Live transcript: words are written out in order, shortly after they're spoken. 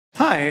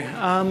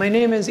Hi, my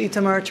name is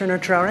Itamar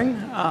Turner-Trauring,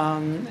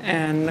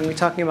 and I'm going to be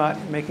talking about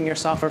making your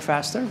software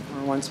faster,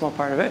 or one small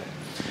part of it.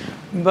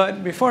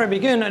 But before I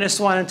begin, I just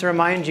wanted to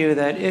remind you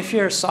that if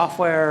your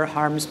software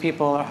harms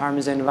people or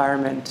harms the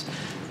environment,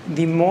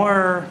 the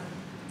more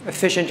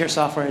efficient your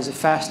software is, the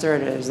faster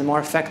it is, the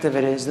more effective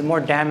it is, the more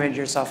damage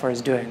your software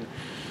is doing.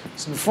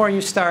 So before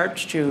you start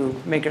to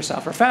make your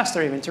software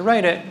faster, even to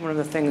write it,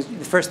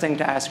 the first thing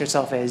to ask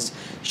yourself is,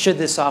 should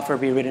this software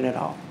be written at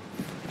all?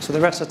 So the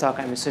rest of the talk,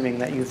 I'm assuming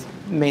that you've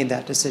made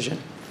that decision.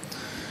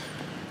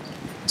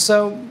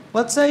 So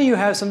let's say you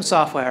have some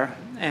software,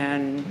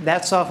 and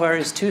that software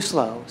is too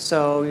slow.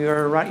 So you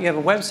have a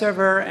web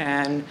server,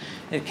 and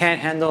it can't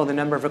handle the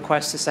number of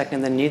requests a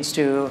second that it needs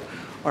to,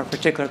 or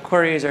particular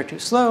queries are too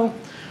slow.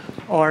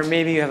 Or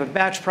maybe you have a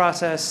batch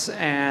process,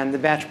 and the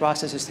batch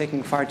process is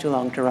taking far too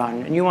long to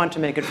run, and you want to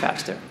make it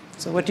faster.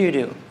 So what do you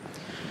do?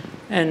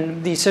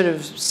 And the sort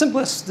of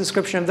simplest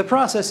description of the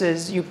process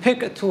is you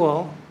pick a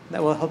tool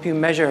that will help you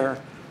measure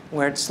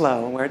where it's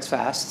slow and where it's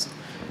fast.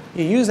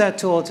 You use that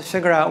tool to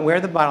figure out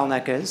where the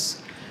bottleneck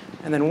is.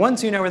 And then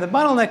once you know where the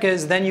bottleneck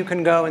is, then you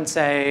can go and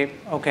say,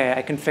 OK,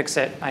 I can fix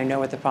it. I know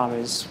what the problem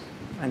is,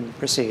 and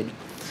proceed.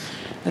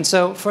 And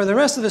so for the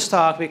rest of this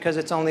talk, because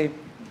it's only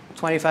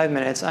 25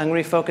 minutes, I'm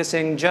going to be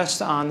focusing just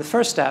on the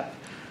first step,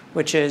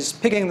 which is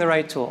picking the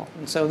right tool.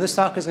 And so this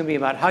talk is going to be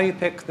about how you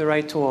pick the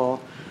right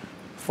tool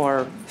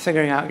for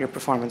figuring out your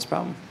performance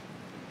problem.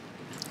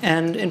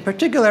 And in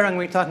particular, I'm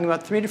going to be talking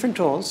about 3 different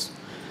tools.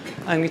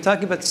 I'm going to be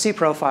talking about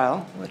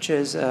cProfile, which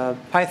is a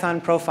Python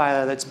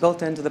profiler that's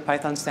built into the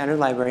Python standard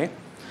library.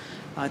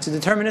 It's a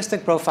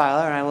deterministic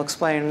profiler, and I will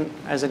explain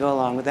as I go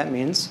along what that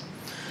means.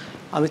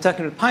 I'll be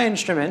talking about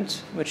PyInstrument,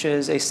 which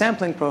is a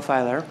sampling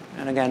profiler.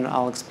 And again,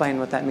 I'll explain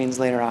what that means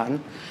later on.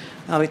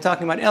 And I'll be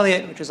talking about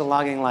Elliot, which is a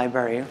logging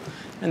library.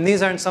 And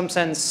these are, in some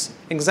sense,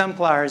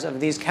 exemplars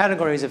of these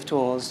categories of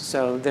tools.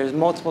 So there's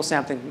multiple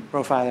sampling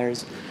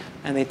profilers,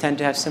 and they tend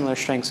to have similar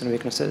strengths and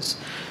weaknesses.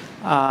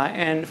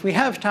 And if we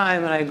have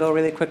time, and I go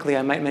really quickly,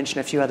 I might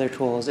mention a few other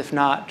tools. If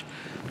not,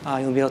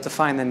 you'll be able to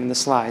find them in the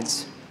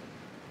slides.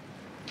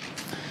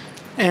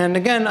 And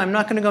again, I'm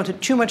not going to go into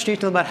too much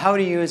detail about how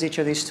to use each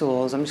of these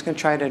tools. I'm just going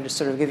to try to just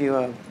sort of give you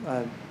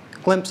a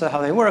glimpse of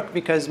how they work,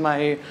 because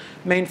my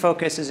main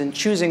focus is in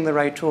choosing the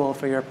right tool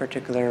for your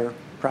particular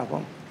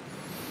problem.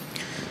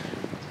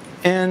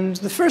 And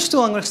the first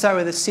tool I'm going to start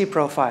with is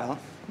cProfile.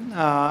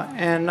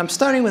 And I'm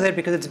starting with it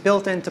because it's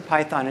built into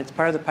Python. It's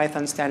part of the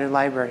Python standard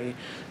library.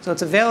 So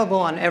it's available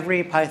on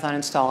every Python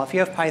install. If you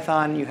have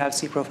Python, you have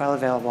cProfile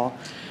available.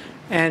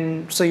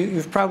 And so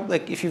you've probably,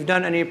 if you've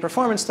done any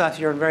performance stuff,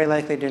 you're very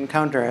likely to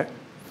encounter it.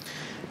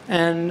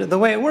 And the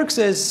way it works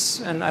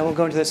is, and I will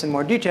go into this in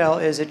more detail,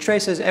 is it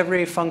traces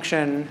every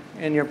function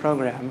in your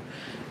program.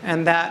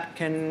 And that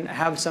can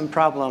have some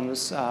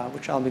problems,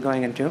 which I'll be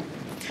going into.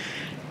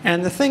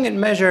 And the thing it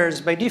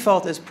measures by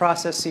default is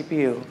process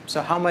CPU,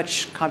 so how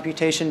much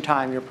computation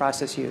time your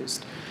process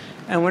used.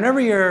 And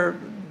whenever you're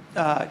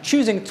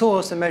choosing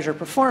tools to measure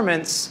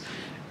performance,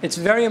 it's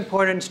very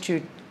important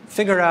to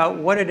figure out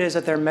what it is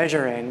that they're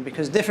measuring,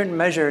 because different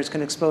measures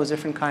can expose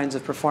different kinds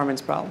of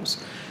performance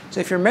problems. So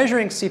if you're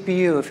measuring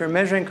CPU, if you're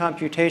measuring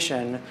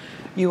computation,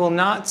 you will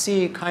not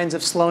see kinds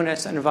of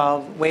slowness that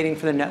involve waiting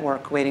for the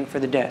network, waiting for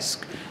the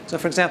disk. So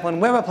for example, in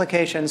web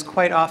applications,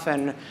 quite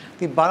often,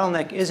 the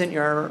bottleneck isn't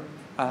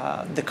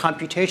the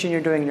computation you're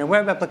doing in your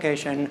web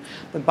application.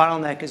 The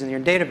bottleneck is in your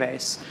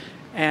database.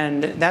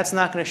 And that's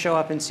not going to show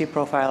up in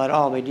cProfile at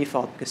all by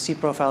default, because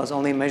cProfile is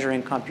only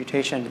measuring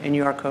computation in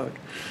your code.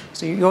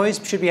 So you always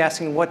should be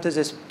asking, what does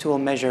this tool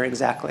measure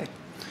exactly?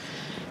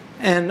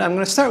 And I'm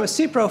going to start with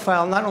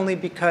cProfile, not only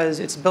because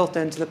it's built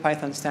into the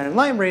Python standard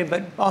library,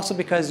 but also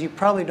because you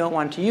probably don't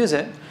want to use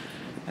it.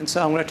 And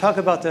so I'm going to talk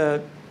about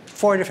the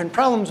 4 different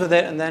problems with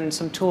it, and then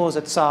some tools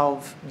that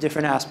solve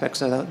different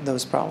aspects of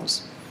those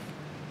problems.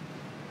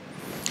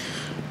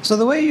 So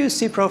the way you use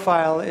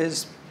cProfile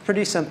is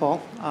pretty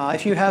simple.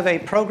 If you have a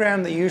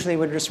program that usually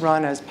would just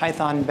run as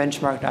python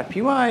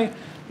benchmark.py,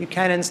 you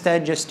can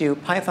instead just do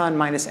python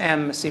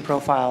 -m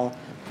cProfile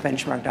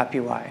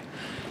benchmark.py.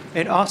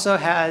 It also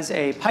has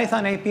a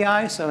Python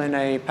API. So in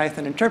a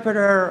Python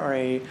interpreter or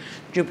a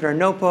Jupyter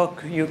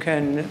notebook, you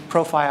can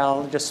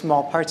profile just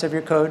small parts of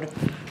your code.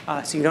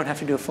 So you don't have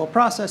to do a full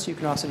process. You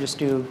can also just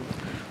do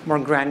more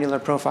granular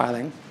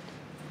profiling.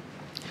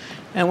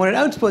 And what it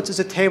outputs is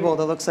a table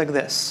that looks like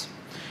this.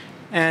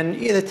 And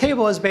the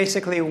table is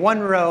basically 1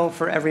 row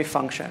for every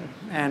function.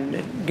 And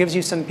it gives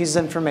you some pieces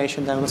of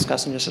information that I'll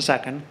discuss in just a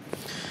second.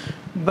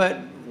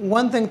 But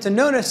one thing to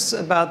notice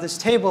about this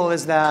table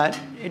is that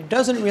it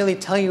doesn't really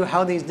tell you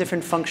how these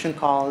different function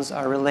calls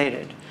are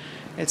related.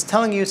 It's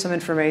telling you some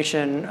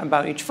information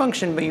about each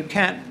function, but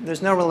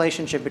there's no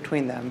relationship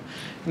between them.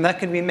 And that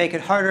can make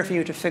it harder for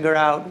you to figure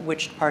out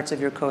which parts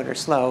of your code are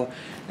slow.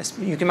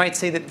 You might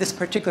say that this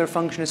particular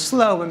function is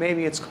slow, but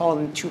maybe it's called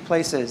in 2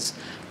 places.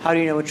 How do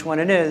you know which one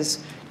it is?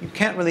 You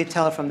can't really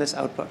tell from this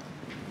output.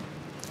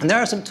 And there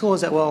are some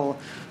tools that will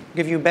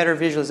give you better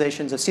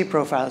visualizations of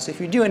cProfile. So if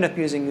you do end up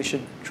using, you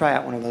should try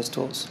out one of those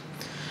tools.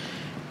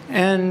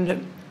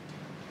 And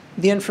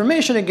the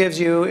information it gives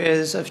you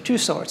is of two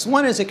sorts.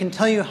 One is it can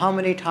tell you how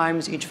many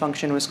times each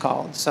function was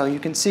called. So you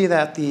can see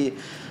that the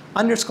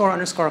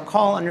 __call__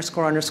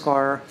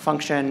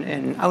 function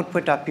in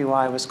output.py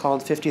was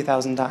called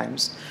 50,000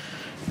 times.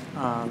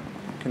 You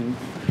can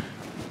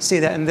see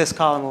that in this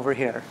column over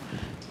here.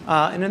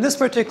 And in this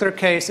particular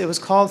case, it was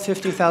called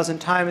 50,000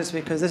 times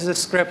because this is a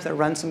script that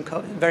runs some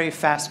very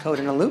fast code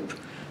in a loop.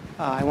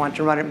 I want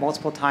to run it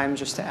multiple times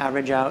just to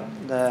average out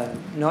the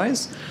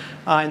noise.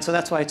 And so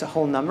that's why it's a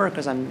whole number,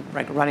 because I'm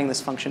running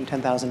this function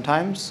 10,000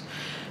 times.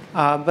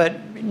 But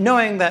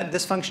knowing that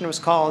this function was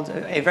called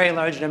a very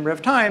large number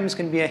of times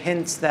can be a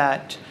hint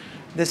that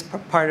this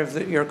part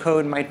of your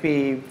code might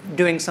be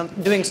doing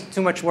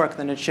too much work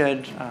than it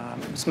should.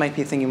 This might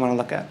be a thing you want to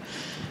look at.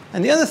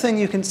 And the other thing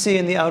you can see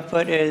in the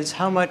output is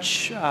how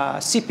much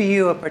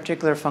CPU a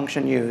particular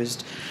function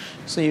used.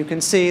 So you can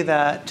see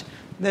that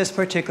this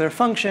particular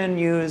function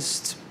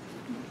used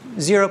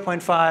 0.5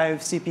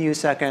 CPU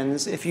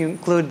seconds if you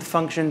include the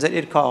functions that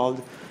it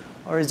called,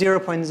 or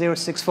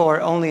 0.064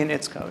 only in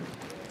its code.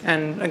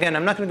 And again,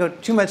 I'm not going to go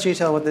too much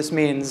detail what this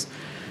means.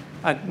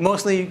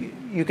 Mostly,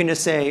 you can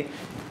just say,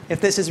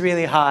 if this is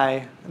really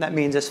high, that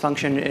means this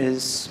function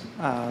is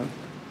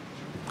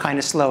kind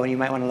of slow, and you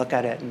might want to look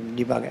at it and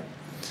debug it.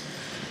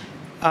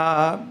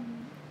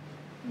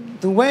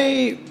 The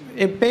way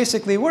it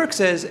basically works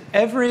is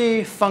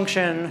every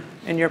function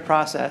in your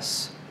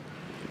process,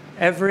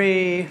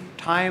 every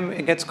time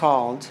it gets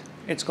called,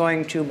 it's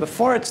going to,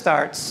 before it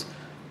starts,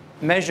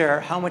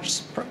 measure how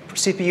much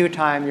CPU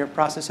time your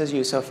process has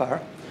used so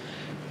far.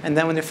 And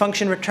then when the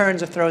function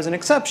returns or throws an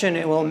exception,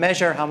 it will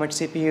measure how much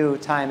CPU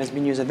time has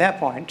been used at that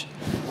point.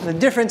 And the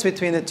difference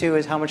between the two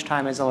is how much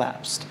time has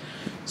elapsed.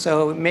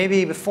 So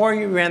maybe before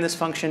you ran this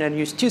function, it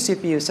used 2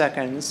 CPU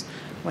seconds.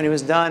 When it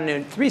was done,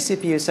 it had 3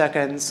 CPU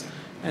seconds.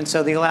 And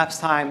so the elapsed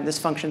time, this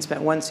function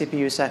spent 1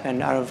 CPU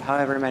second out of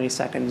however many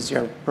seconds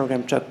your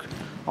program took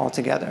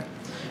altogether.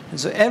 And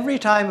so every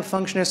time a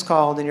function is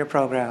called in your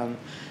program,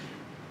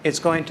 it's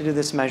going to do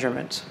this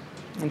measurement.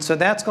 And so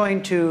that's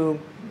going to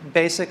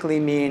basically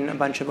mean a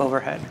bunch of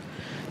overhead.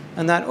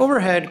 And that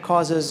overhead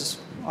causes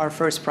our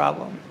first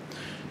problem.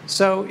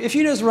 So if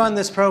you just run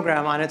this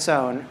program on its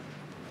own,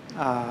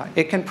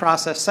 it can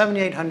process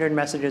 7,800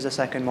 messages a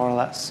second, more or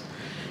less.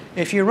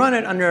 If you run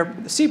it under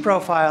the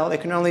cProfile, it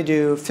can only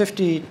do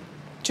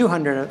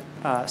 5,200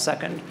 a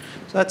second.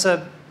 So that's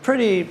a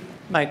pretty,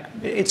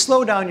 it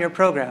slowed down your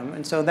program.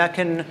 And so that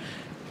can,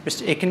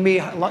 it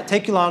can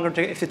take you longer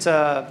if it's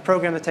a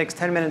program that takes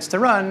 10 minutes to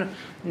run,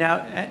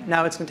 now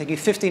it's going to take you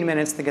 15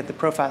 minutes to get the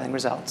profiling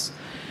results.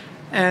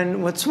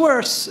 And what's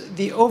worse,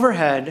 the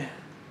overhead,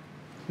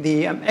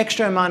 the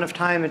extra amount of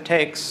time it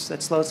takes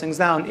that slows things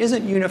down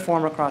isn't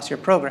uniform across your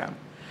program.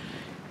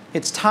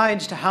 It's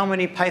tied to how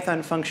many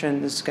Python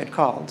functions get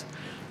called.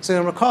 So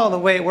you'll recall the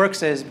way it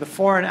works is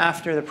before and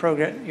after the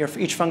program,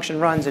 each function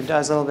runs, it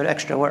does a little bit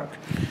extra work.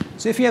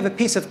 So if you have a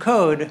piece of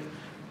code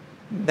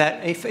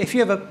that, if you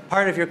have a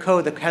part of your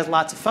code that has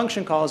lots of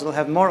function calls, it will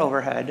have more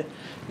overhead.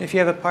 If you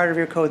have a part of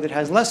your code that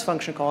has less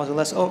function calls,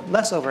 or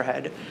less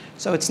overhead.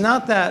 So it's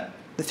not that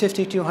the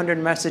 5,200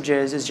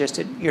 messages is just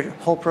your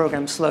whole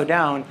program slowed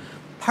down.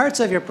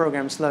 Parts of your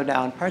program slowed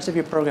down. Parts of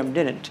your program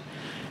didn't.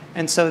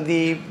 And so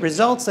the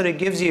results that it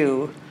gives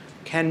you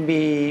can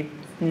be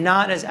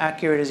not as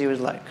accurate as you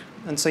would like.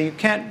 And so you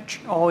can't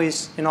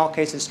always, in all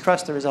cases,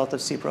 trust the result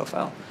of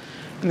cProfile.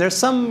 And there's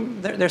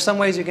some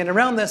ways you get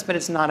around this, but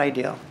it's not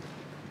ideal.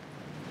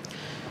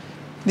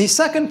 The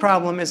second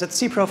problem is that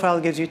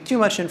cProfile gives you too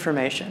much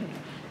information.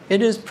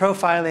 It is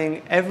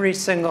profiling every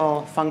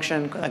single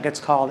function that gets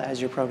called as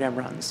your program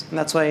runs. And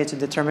that's why it's a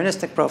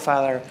deterministic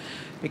profiler,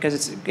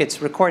 because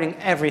it's recording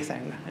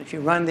everything. If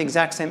you run the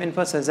exact same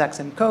inputs, the exact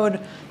same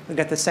code, you'll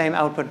get the same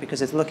output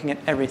because it's looking at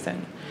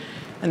everything.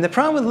 And the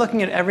problem with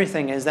looking at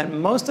everything is that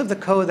most of the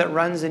code that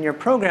runs in your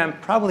program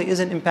probably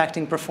isn't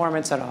impacting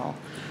performance at all.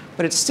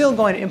 But it's still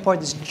going to import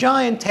this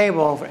giant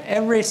table for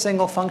every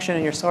single function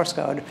in your source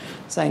code,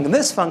 saying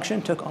this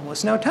function took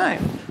almost no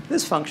time.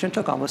 This function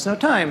took almost no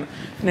time.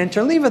 And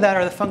interleave of that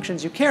are the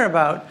functions you care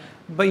about,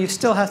 but you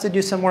still have to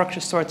do some work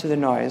to sort through the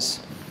noise.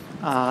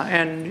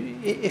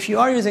 And if you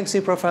are using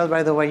cProfile,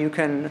 by the way, you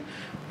can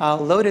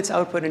load its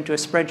output into a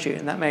spreadsheet,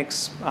 and that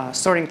makes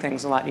sorting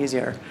things a lot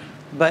easier.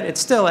 But it's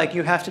still like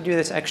you have to do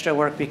this extra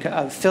work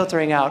of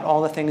filtering out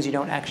all the things you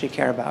don't actually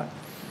care about.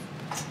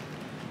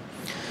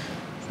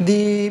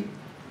 The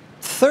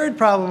third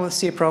problem with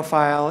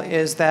cProfile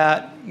is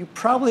that you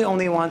probably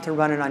only want to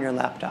run it on your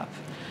laptop.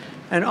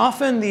 And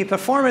often the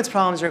performance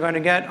problems you're going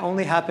to get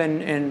only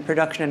happen in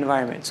production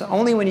environments. So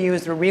only when you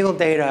use the real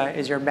data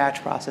is your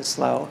batch process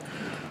slow.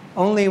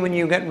 Only when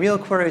you get real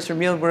queries from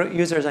real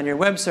users on your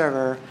web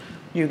server,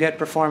 you get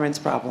performance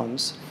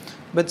problems.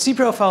 But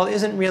cProfile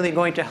isn't really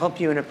going to help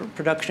you in a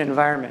production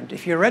environment.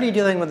 If you're already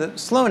dealing with the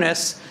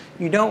slowness,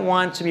 you don't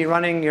want to be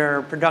running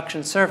your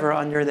production server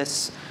under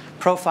this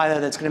profiler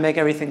that's going to make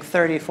everything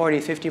 30, 40,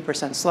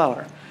 50%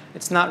 slower.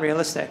 It's not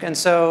realistic. And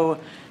so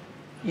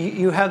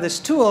you have this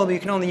tool, but you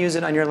can only use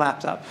it on your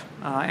laptop.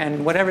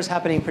 And whatever's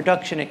happening in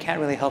production, it can't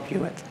really help you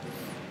with.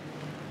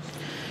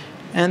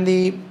 And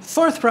the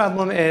fourth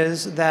problem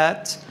is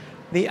that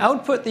the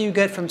output that you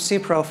get from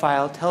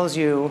cProfile tells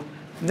you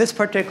this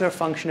particular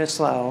function is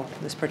slow,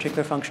 this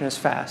particular function is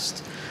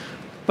fast.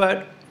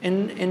 But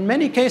in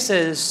many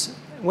cases,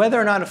 whether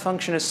or not a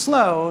function is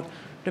slow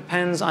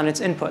depends on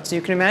its input. So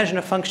you can imagine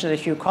a function that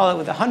if you call it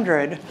with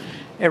 100,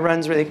 it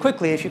runs really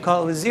quickly. If you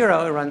call it with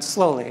 0, it runs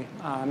slowly.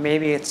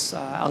 Maybe it's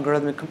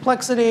algorithmic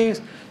complexity,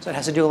 so it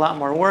has to do a lot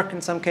more work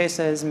in some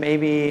cases.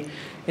 Maybe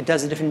it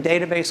does a different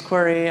database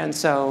query, and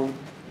so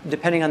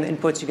depending on the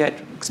inputs, you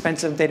get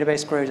expensive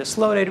database queries or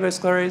slow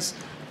database queries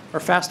or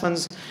fast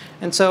ones.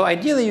 And so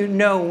ideally, you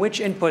know which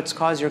inputs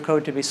cause your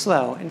code to be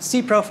slow. And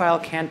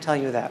cProfile can't tell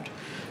you that.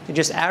 It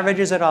just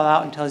averages it all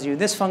out and tells you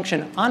this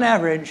function, on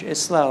average,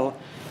 is slow.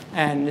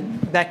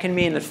 And that can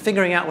mean that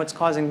figuring out what's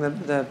causing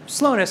the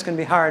slowness can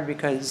be hard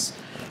because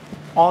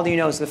all you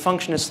know is the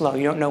function is slow.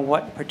 You don't know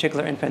what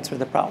particular inputs were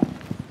the problem.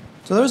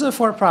 So those are the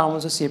 4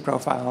 problems with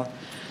cProfile.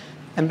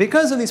 And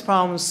because of these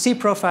problems,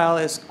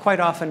 cProfile is quite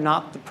often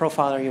not the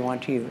profiler you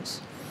want to use.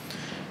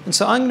 And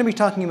so I'm going to be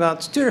talking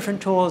about 2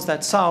 different tools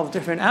that solve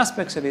different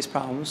aspects of these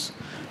problems.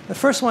 The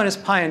first one is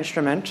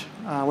PyInstrument,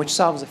 which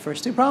solves the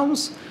first 2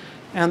 problems.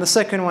 And the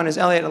second one is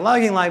Elliott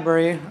logging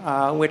library,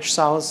 which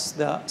solves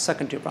the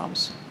second 2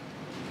 problems.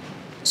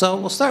 So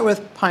we'll start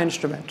with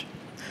PyInstrument.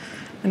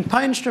 And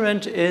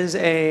PyInstrument is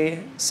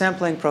a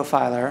sampling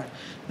profiler.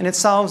 And it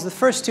solves the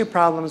first 2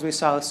 problems we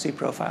saw with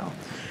cProfile.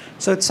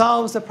 So it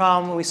solves the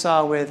problem we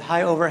saw with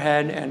high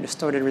overhead and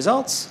distorted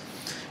results.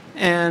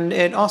 And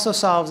it also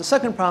solves the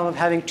second problem of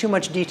having too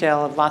much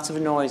detail, of lots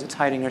of noise that's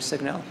hiding your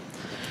signal.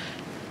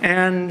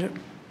 And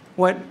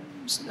what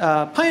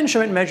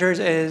PyInstrument measures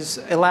is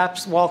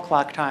elapsed wall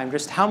clock time,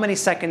 just how many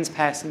seconds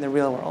pass in the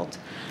real world.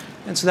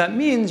 And so that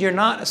means you're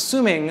not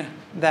assuming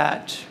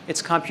that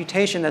it's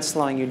computation that's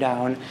slowing you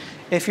down.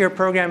 If your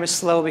program is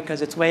slow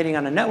because it's waiting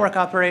on a network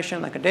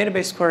operation, like a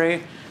database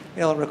query,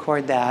 it'll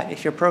record that.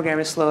 If your program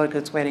is slow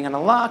because it's waiting on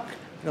a lock,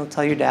 it'll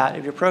tell you that.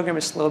 If your program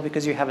is slow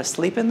because you have a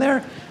sleep in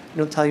there,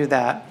 it'll tell you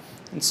that.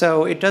 And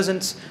so it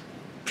doesn't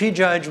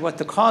prejudge what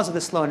the cause of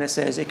the slowness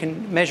is. It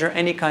can measure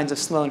any kinds of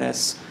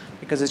slowness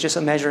because it's just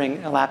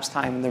measuring elapsed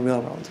time in the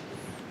real world.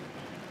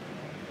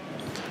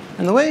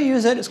 And the way you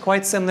use it is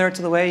quite similar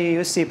to the way you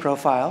use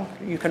cProfile.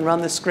 You can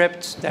run the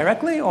script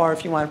directly, or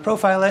if you want to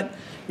profile it,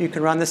 you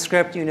can run the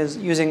script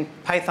using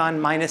Python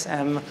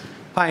 -m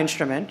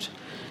PyInstrument.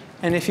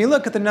 And if you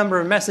look at the number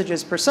of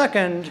messages per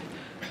second,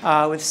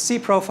 with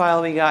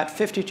cProfile, we got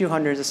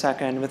 5,200 a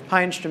second. With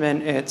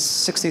PyInstrument, it's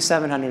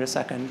 6,700 a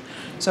second.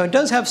 So it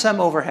does have some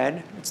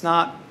overhead. It's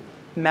not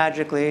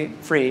magically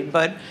free,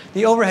 but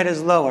the overhead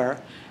is lower.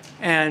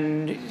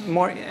 And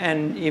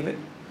even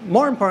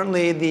more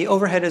importantly, the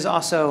overhead is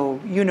also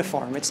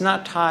uniform. It's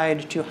not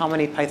tied to how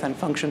many Python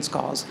functions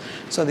calls.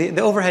 So the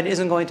overhead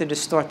isn't going to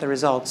distort the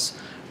results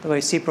the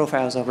way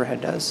cProfile's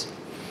overhead does.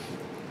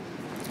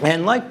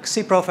 And like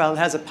cProfile, it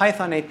has a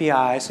Python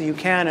API, so you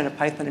can, in a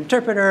Python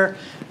interpreter,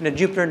 in a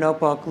Jupyter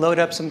notebook, load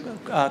up some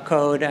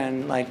code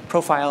and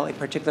profile a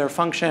particular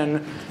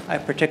function, a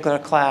particular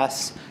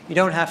class. You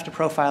don't have to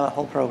profile a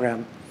whole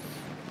program.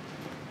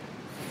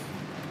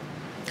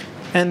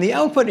 And the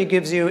output it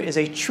gives you is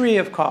a tree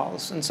of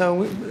calls. And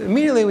so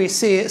immediately we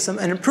see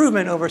an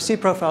improvement over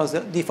cProfile's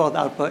default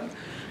output,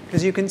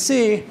 because you can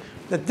see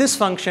that this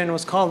function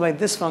was called by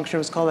this function,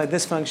 was called by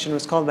this function,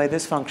 was called by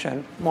this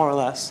function, more or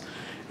less.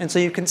 And so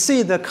you can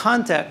see the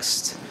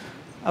context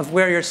of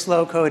where your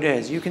slow code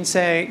is. You can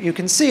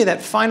see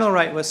that final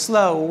write was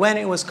slow when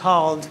it was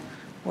called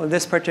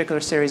this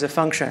particular series of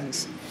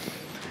functions.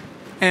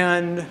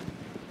 And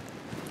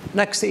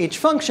next to each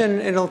function,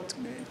 it'll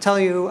tell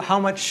you how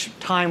much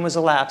time was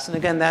elapsed. And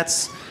again,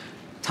 that's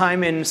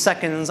time in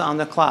seconds on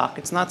the clock.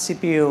 It's not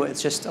CPU.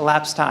 It's just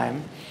elapsed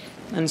time.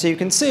 And so you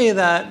can see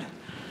that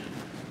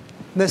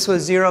this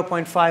was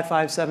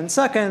 0.557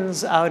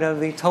 seconds out of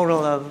the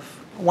total of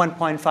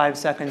 1.5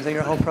 seconds that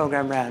your whole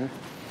program ran.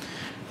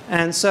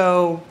 And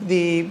so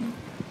the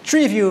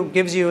tree view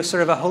gives you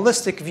sort of a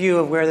holistic view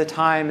of where the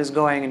time is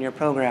going in your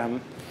program.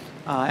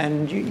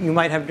 And you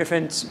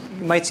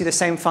might see the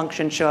same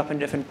function show up in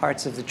different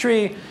parts of the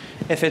tree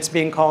if it's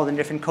being called in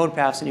different code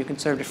paths, and you can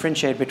sort of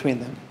differentiate between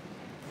them.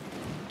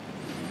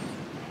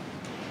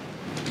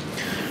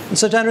 And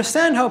so to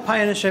understand how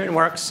PyInstrument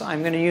works,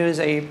 I'm going to use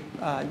a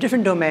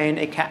different domain,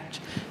 a cat.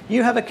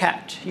 You have a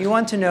cat. You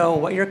want to know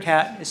what your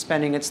cat is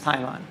spending its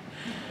time on.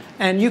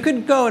 And you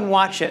could go and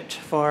watch it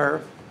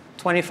for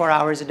 24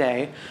 hours a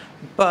day,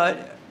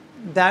 but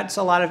that's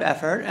a lot of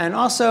effort. And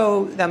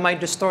also, that might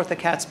distort the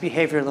cat's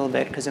behavior a little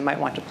bit, because it might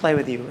want to play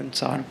with you and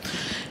so on.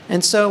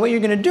 And so what you're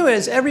going to do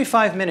is, every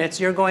 5 minutes,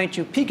 you're going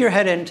to peek your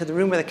head into the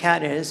room where the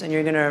cat is, and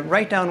you're going to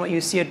write down what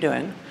you see it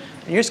doing.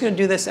 And you're just going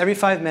to do this every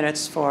 5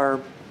 minutes for,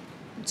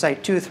 say,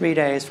 2-3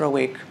 days for a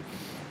week.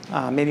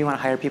 Maybe you want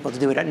to hire people to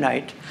do it at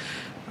night.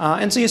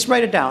 And so you just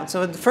write it down.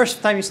 So the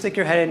first time you stick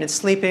your head in, it's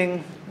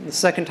sleeping. The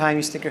second time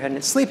you stick your head in,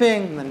 it's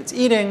sleeping. And then it's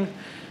eating.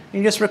 And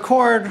you just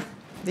record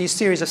these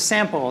series of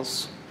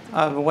samples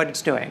of what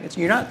it's doing.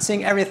 You're not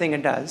seeing everything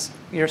it does.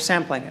 You're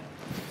sampling it.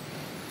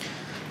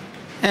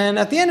 And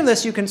at the end of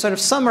this, you can sort of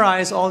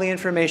summarize all the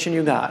information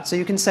you got. So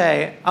you can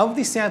say, of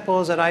the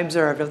samples that I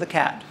observed of the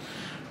cat,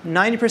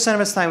 90%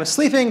 of its time was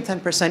sleeping,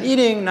 10%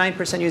 eating,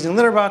 9% using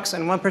litter box,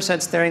 and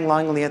 1% staring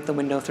longingly at the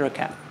window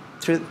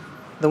through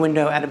the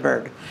window at a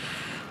bird.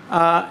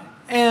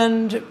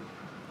 And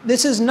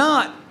this is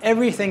not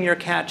everything your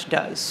cat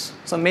does.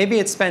 So maybe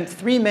it spent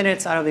 3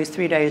 minutes out of these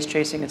 3 days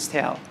chasing its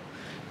tail,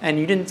 and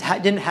you didn't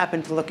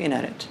happen to look in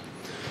at it.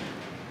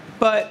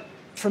 But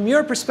from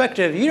your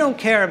perspective, you don't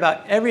care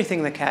about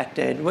everything the cat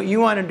did. What you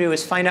want to do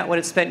is find out what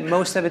it spent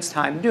most of its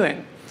time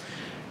doing.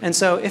 And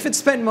so if it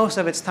spent most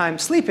of its time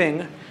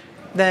sleeping,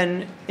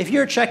 then if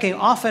you're checking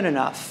often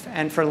enough,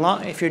 and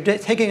if you're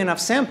taking enough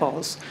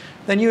samples,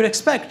 then you would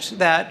expect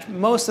that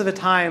most of the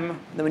time,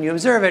 when you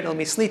observe it, it'll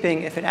be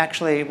sleeping if it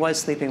actually was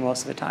sleeping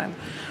most of the time.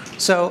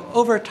 So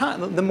over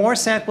time, the more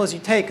samples you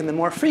take and the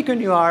more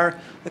frequent you are,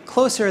 the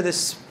closer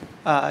this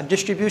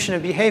distribution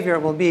of behavior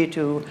will be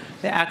to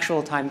the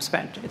actual time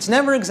spent. It's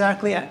never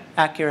exactly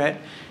accurate.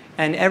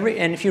 And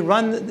if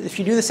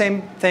you do the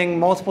same thing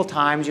multiple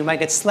times, you might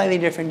get slightly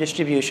different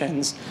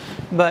distributions.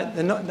 But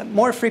the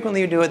more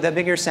frequently you do it, the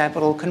bigger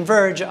sample will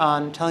converge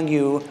on telling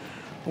you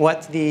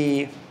what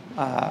the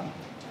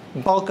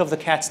bulk of the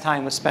cat's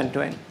time was spent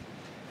doing.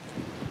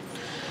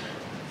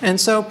 And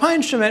so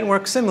PyInstrument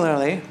works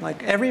similarly.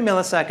 Like every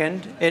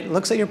millisecond, it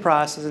looks at your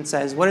process and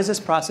says, what is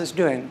this process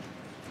doing?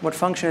 What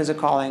function is it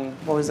calling?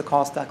 What does the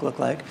call stack look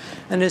like?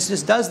 And it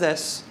just does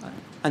this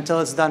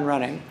until it's done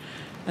running.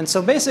 And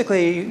so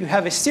basically, you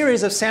have a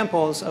series of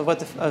samples of what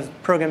the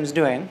program is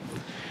doing.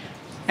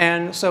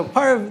 And so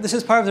this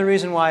is part of the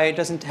reason why it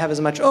doesn't have as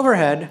much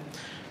overhead.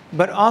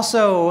 But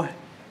also,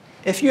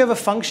 if you have a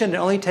function that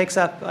only takes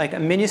up like a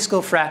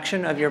minuscule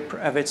fraction of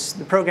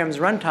the program's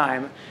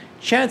runtime,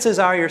 chances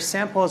are your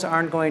samples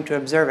aren't going to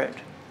observe it.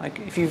 Like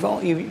if you've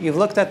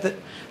looked at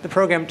the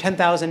program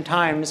 10,000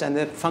 times and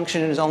the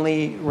function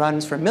only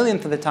runs for a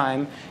millionth of the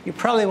time, you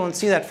probably won't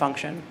see that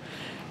function.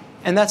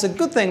 And that's a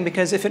good thing,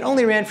 because if it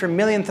only ran for a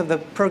millionth of the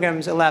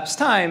program's elapsed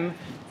time,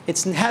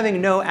 it's having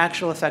no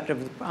actual effect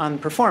on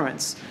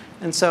performance.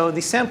 And so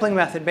the sampling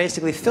method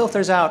basically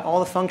filters out all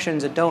the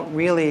functions that don't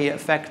really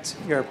affect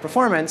your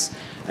performance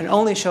and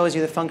only shows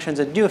you the functions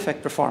that do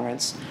affect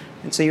performance.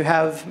 And so you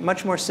have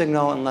much more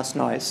signal and less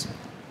noise.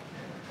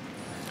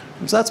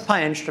 And so that's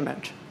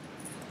PyInstrument.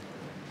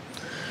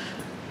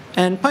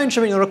 And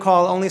PyInstrument, you'll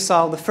recall, only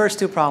solved the first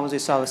two problems we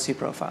saw with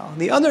cProfile.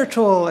 The other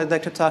tool I'd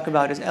like to talk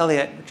about is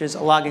Elliot, which is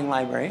a logging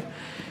library.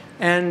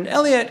 And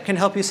Elliot can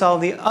help you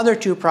solve the other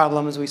two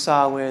problems we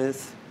saw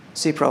with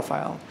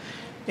cProfile.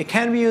 It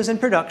can be used in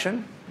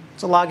production.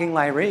 It's a logging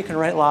library. You can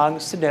write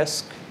logs to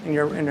disk in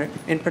your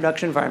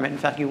in-production environment. In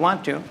fact, you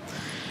want to.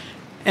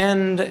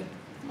 And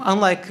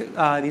unlike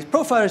these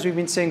profilers we've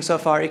been seeing so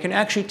far, it can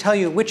actually tell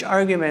you which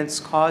arguments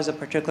cause a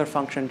particular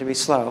function to be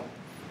slow,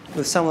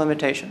 with some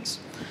limitations.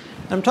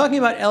 I'm talking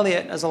about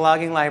Elliot as a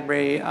logging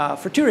library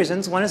for two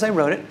reasons. One is I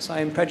wrote it, so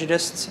I'm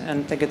prejudiced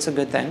and think it's a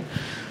good thing.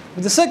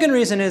 But the second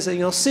reason is that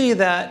you'll see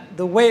that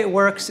the way it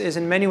works is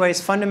in many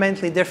ways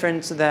fundamentally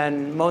different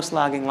than most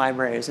logging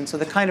libraries. And so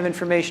the kind of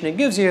information it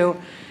gives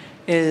you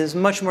is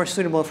much more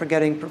suitable for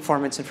getting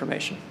performance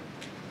information.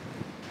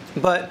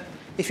 But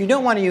if you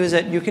don't want to use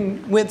it, you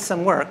can, with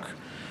some work,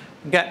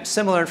 get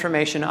similar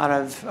information out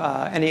of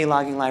any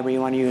logging library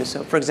you want to use.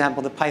 So for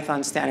example, the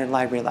Python standard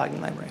library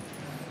logging library.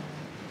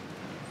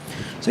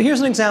 So here's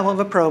an example of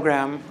a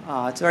program.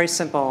 It's very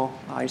simple.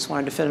 I just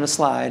wanted to fit in a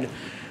slide.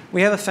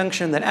 We have a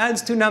function that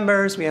adds two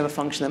numbers. We have a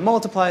function that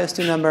multiplies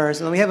two numbers.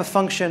 And then we have a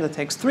function that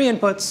takes three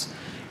inputs,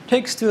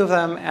 takes two of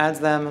them,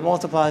 adds them,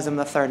 multiplies them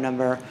with the third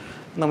number.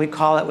 And then we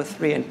call it with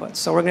three inputs.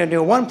 So we're going to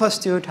do 1 plus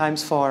 2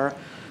 times 4,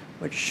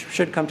 which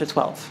should come to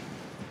 12.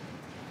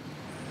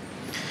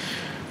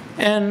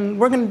 And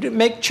we're going to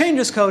make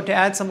changes code to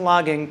add some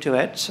logging to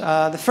it.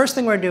 The first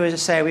thing we're going to do is to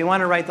say we want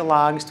to write the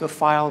logs to a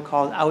file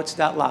called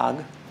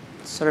outs.log.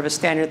 Sort of a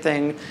standard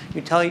thing.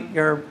 You tell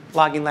your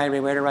logging library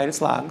where to write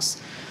its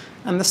logs.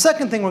 And the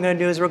second thing we're going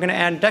to do is we're going to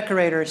add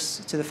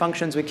decorators to the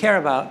functions we care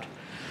about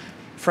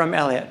from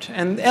Elliot.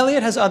 And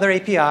Elliot has other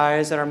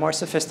APIs that are more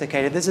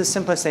sophisticated. This is the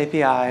simplest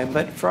API,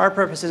 but for our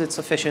purposes, it's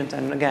sufficient.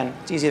 And again,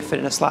 it's easy to fit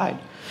in a slide.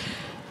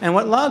 And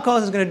what log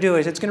calls is going to do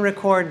is it's going to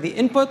record the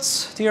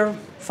inputs to your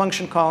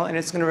function call, and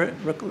it's going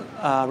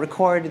to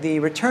record the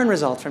return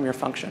result from your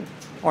function,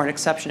 or an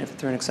exception if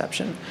it's an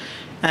exception.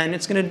 And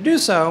it's going to do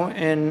so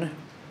in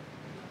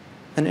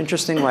an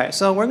interesting way.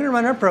 So we're going to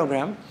run our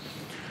program.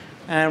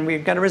 And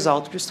we've got a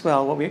result, which is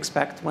 12, what we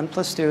expect. 1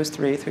 plus 2 is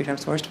 3. 3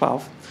 times 4 is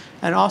 12.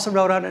 And also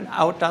wrote out an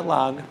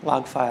out.log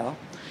log file.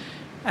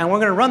 And we're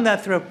going to run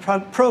that through a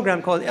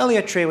program called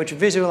Elliot tree, which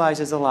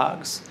visualizes the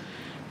logs.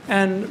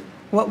 And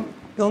what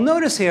you'll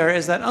notice here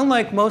is that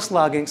unlike most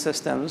logging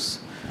systems,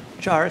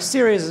 which are a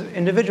series of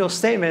individual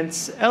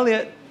statements,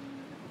 Elliot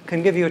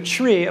can give you a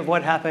tree of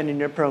what happened in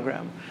your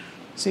program.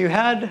 So you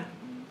had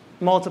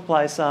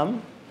multiply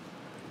sum.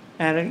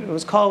 And it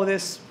was called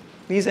with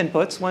these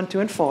inputs, 1, 2,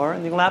 and 4.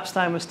 And the elapsed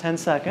time was 10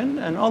 seconds.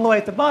 And all the way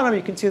at the bottom,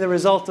 you can see the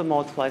result of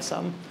multiply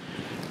sum.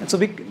 And so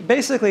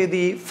basically,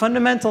 the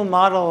fundamental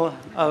model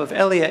of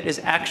Elliott is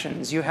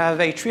actions. You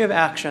have a tree of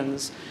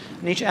actions,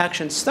 and each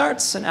action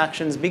starts and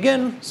actions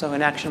begin. So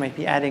an action might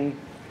be adding,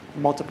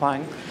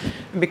 multiplying.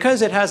 And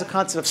because it has a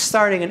concept of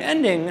starting and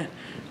ending,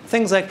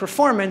 things like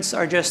performance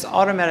are just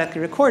automatically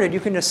recorded.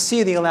 You can just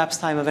see the elapsed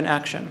time of an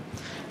action.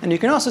 And you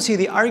can also see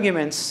the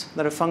arguments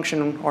that a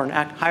function or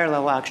a higher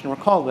level action were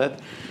called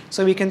with.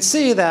 So we can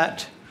see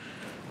that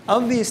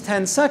of these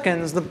 10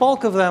 seconds, the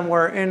bulk of them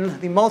were in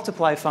the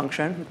multiply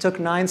function. It took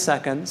 9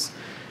 seconds.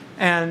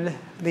 And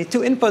the two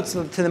inputs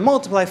to the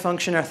multiply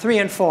function are 3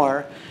 and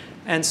 4.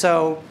 And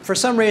so for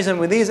some reason,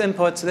 with these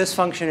inputs, this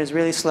function is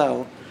really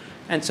slow.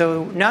 And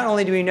so not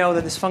only do we know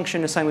that this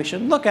function is something we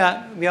should look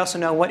at, we also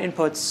know what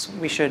inputs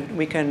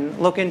we can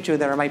look into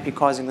that might be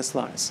causing the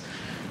slowness.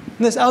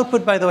 And this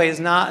output, by the way, is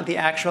not the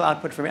actual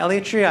output from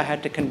Elliott tree. I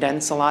had to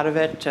condense a lot of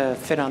it to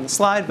fit on the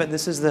slide. But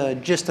this is the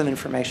gist of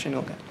information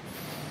you'll get.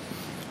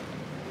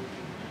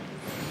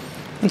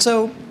 And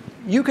so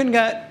you can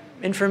get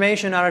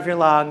information out of your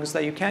logs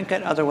that you can't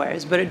get other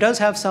ways. But it does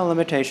have some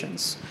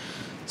limitations.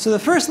 So the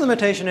first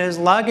limitation is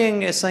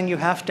logging is something you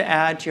have to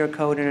add to your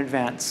code in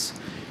advance.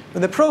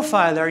 With a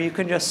profiler, you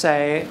can just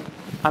say,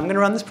 I'm going to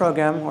run this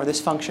program or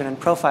this function and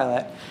profile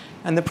it.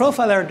 And the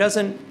profiler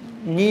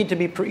doesn't need to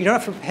be, you don't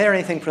have to prepare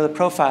anything for the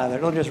profiler.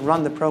 It'll just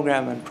run the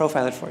program and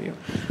profile it for you.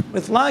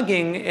 With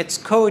logging, it's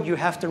code you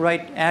have to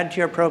add to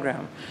your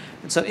program.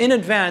 And so in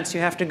advance, you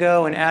have to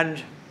go and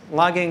add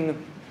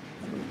logging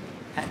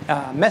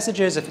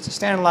messages, if it's a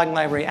standard logging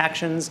library,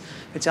 actions,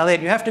 if it's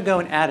Elliott, you have to go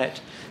and add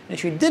it. And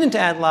if you didn't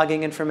add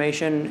logging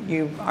information,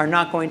 you are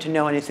not going to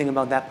know anything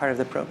about that part of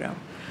the program.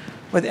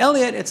 With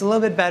Elliott, it's a little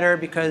bit better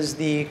because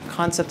the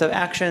concept of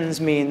actions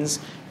means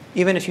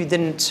even if you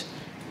didn't,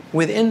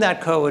 within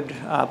that code,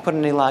 put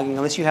any logging,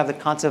 unless you have the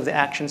concept of the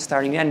action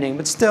starting and ending,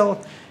 but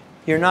still,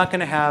 you're not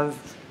going to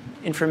have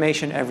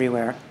information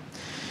everywhere.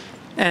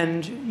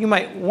 And you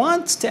might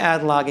want to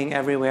add logging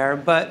everywhere,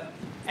 but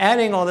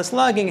adding all this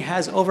logging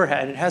has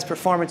overhead. It has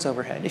performance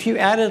overhead. If you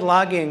added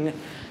logging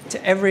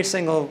to every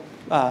single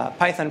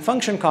Python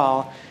function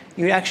call,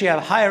 you actually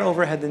have higher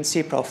overhead than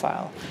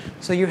cProfile.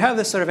 So you have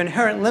this sort of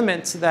inherent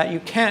limits that you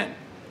can't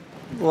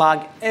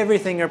log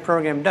everything your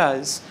program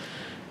does.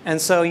 And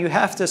so you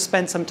have to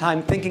spend some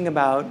time thinking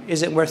about,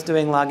 is it worth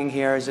doing logging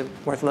here? Is it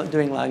worth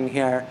doing logging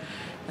here?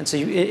 And so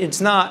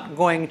it's not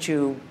going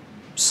to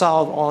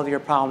solve all of your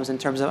problems in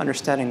terms of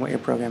understanding what your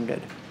program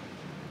did.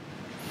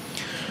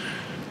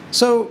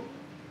 So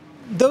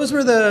those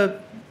were the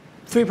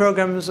 3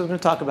 programs we're going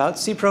to talk about: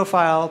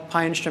 cProfile,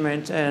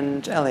 PyInstrument,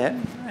 and Elliott.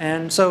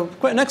 And so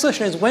the next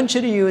question is, when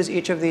should you use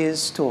each of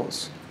these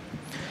tools?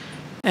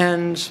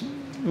 And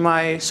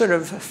my sort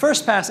of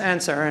first pass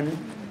answer, and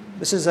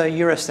this is a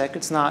heuristic,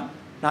 it's not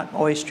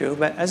always true,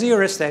 but as a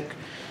heuristic,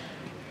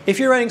 if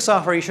you're writing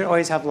software, you should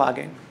always have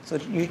logging. So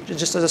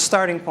just as a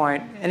starting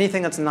point,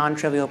 anything that's a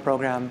non-trivial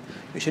program,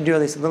 you should do at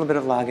least a little bit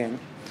of logging.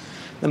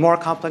 The more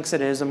complex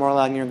it is, the more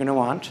logging you're going to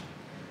want.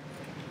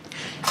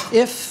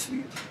 If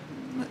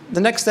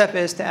the next step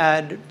is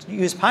to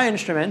use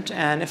PyInstrument,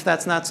 and if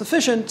that's not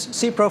sufficient,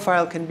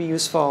 cProfile can be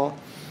useful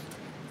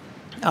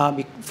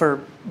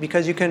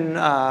because you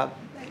can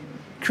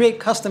create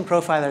custom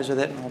profilers with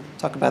it, and we'll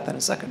talk about that in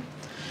a second.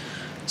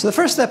 So the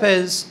first step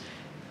is,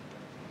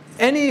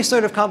 any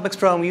sort of complex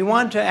program, you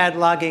want to add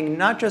logging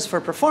not just for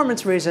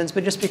performance reasons,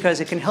 but just because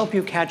it can help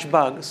you catch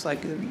bugs.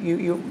 Like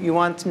you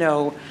want to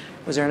know,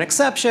 was there an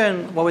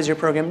exception? What was your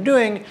program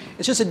doing?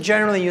 It's just a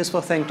generally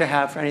useful thing to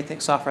have for anything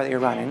software that you're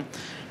running.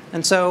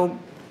 And so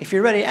if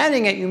you're already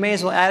adding it, you may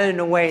as well add it in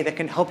a way that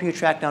can help you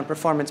track down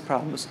performance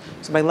problems.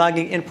 So by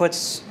logging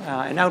inputs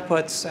and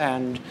outputs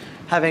and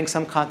having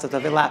some concept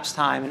of elapsed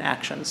time and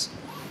actions.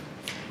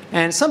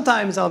 And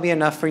sometimes that'll be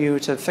enough for you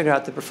to figure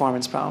out the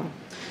performance problem.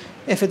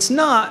 If it's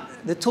not,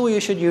 the tool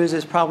you should use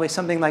is probably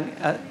something like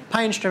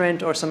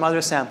PyInstrument or some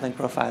other sampling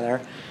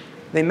profiler.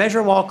 They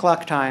measure wall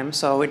clock time,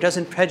 so it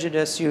doesn't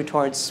prejudice you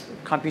towards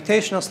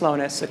computational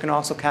slowness. It can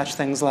also catch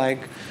things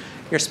like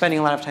you're spending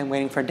a lot of time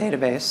waiting for a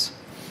database.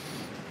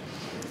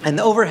 And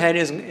the overhead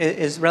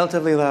is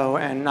relatively low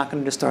and not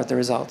going to distort the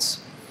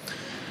results.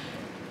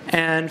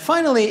 And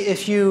finally,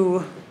 if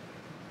you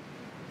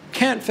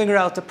can't figure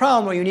out the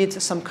problem or you need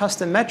some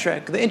custom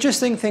metric, the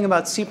interesting thing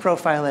about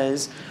cProfile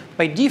is,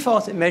 by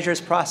default, it measures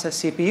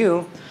process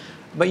CPU,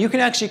 but you can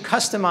actually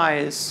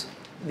customize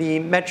the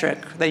metric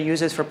that it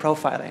uses for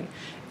profiling.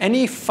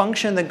 Any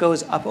function that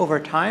goes up over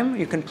time,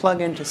 you can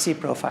plug into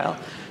cProfile.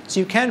 So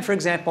you can, for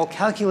example,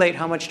 calculate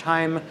how much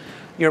time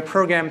your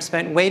program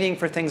spent waiting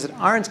for things that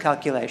aren't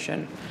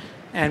calculation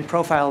and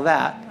profile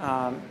that.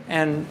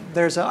 And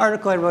there's an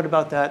article I wrote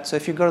about that. So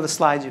if you go to the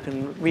slides, you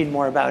can read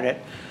more about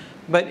it.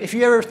 But if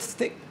you ever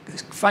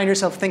find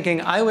yourself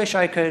thinking, I wish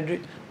I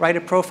could write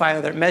a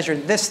profiler that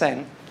measured this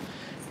thing,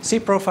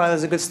 cProfile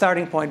is a good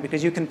starting point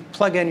because you can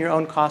plug in your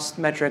own cost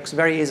metrics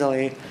very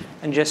easily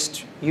and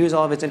just use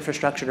all of its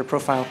infrastructure to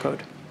profile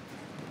code.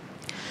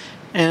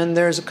 And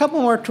there's a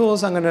couple more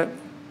tools I'm going to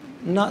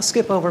not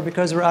skip over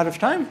because we're out of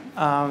time.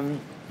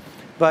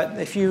 But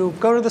if you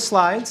go to the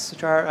slides,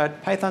 which are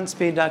at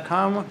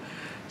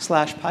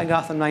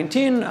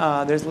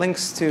pythonspeed.com/pygotham19, there's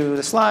links to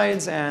the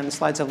slides, and the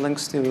slides have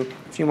links to a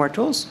few more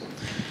tools.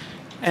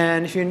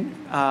 And if you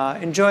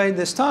enjoyed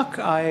this talk,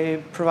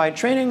 I provide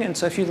training. And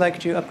so if you'd like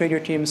to upgrade your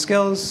team's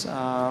skills,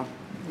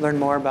 learn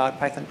more about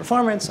Python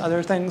performance,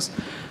 other things,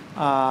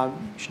 you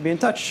should be in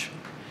touch.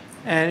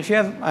 And if you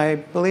have, I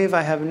believe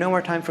I have no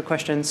more time for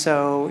questions.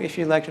 So if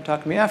you'd like to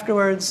talk to me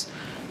afterwards,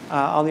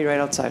 I'll be right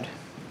outside.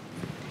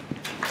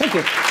 Thank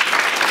you.